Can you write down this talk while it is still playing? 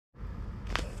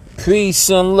Peace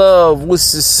and love.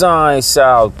 What's the science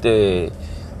out there?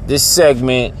 This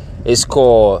segment is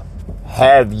called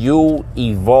Have You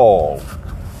Evolved?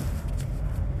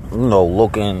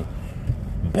 Looking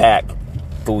back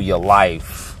through your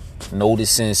life,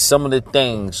 noticing some of the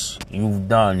things you've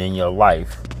done in your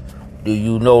life. Do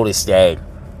you notice that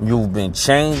you've been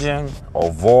changing,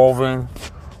 evolving,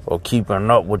 or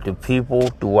keeping up with the people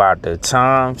throughout the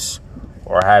times?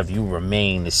 Or have you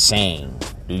remained the same?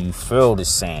 Do you feel the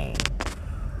same?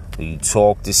 Do you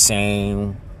talk the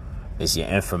same? Is your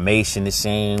information the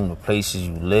same? The places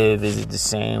you live, is it the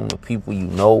same? The people you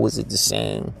know, is it the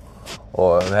same?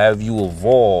 Or have you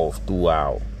evolved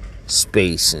throughout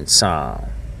space and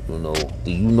time?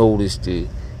 Do you notice the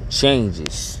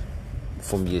changes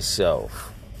from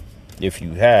yourself? If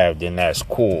you have, then that's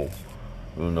cool.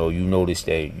 You notice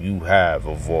that you have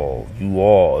evolved. You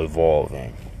are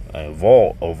evolving.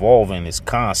 Evolving is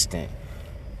constant.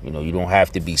 You don't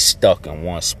have to be stuck in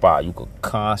one spot. You could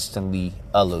constantly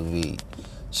elevate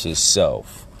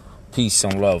yourself. Peace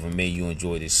and love, and may you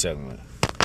enjoy this segment.